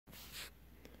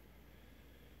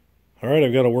Alright,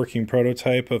 I've got a working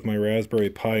prototype of my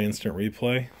Raspberry Pi Instant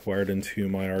Replay wired into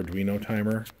my Arduino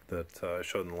timer that I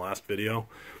showed in the last video.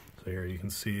 So here you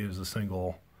can see there's a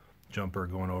single jumper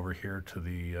going over here to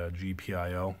the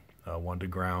GPIO, one to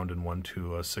ground and one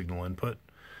to signal input.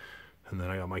 And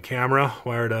then I got my camera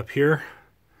wired up here,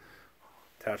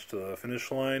 attached to the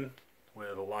finish line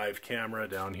with a live camera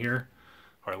down here,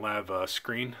 or a live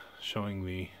screen showing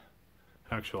the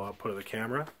actual output of the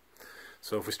camera.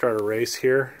 So if we start a race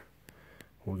here,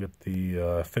 we'll get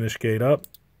the finish gate up,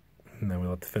 and then we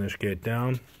let the finish gate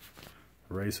down.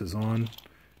 The race is on,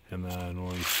 and then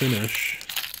when we finish,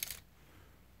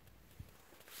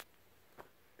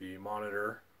 the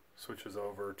monitor switches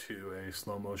over to a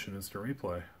slow motion instant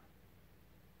replay.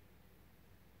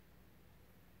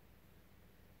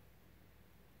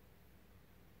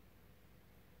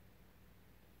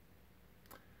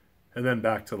 And then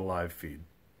back to the live feed.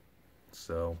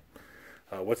 So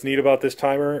what's neat about this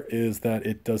timer is that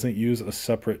it doesn't use a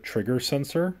separate trigger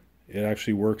sensor. It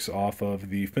actually works off of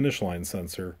the finish line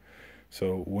sensor.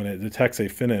 So when it detects a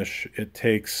finish, it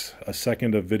takes a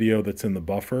second of video that's in the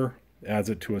buffer, adds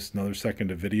it to another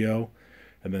second of video,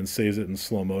 and then saves it in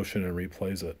slow motion and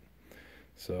replays it.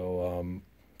 So I'm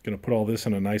going to put all this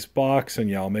in a nice box, and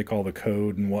yeah, I'll make all the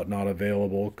code and whatnot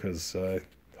available because I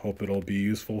hope it'll be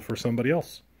useful for somebody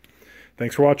else.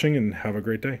 Thanks for watching and have a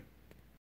great day.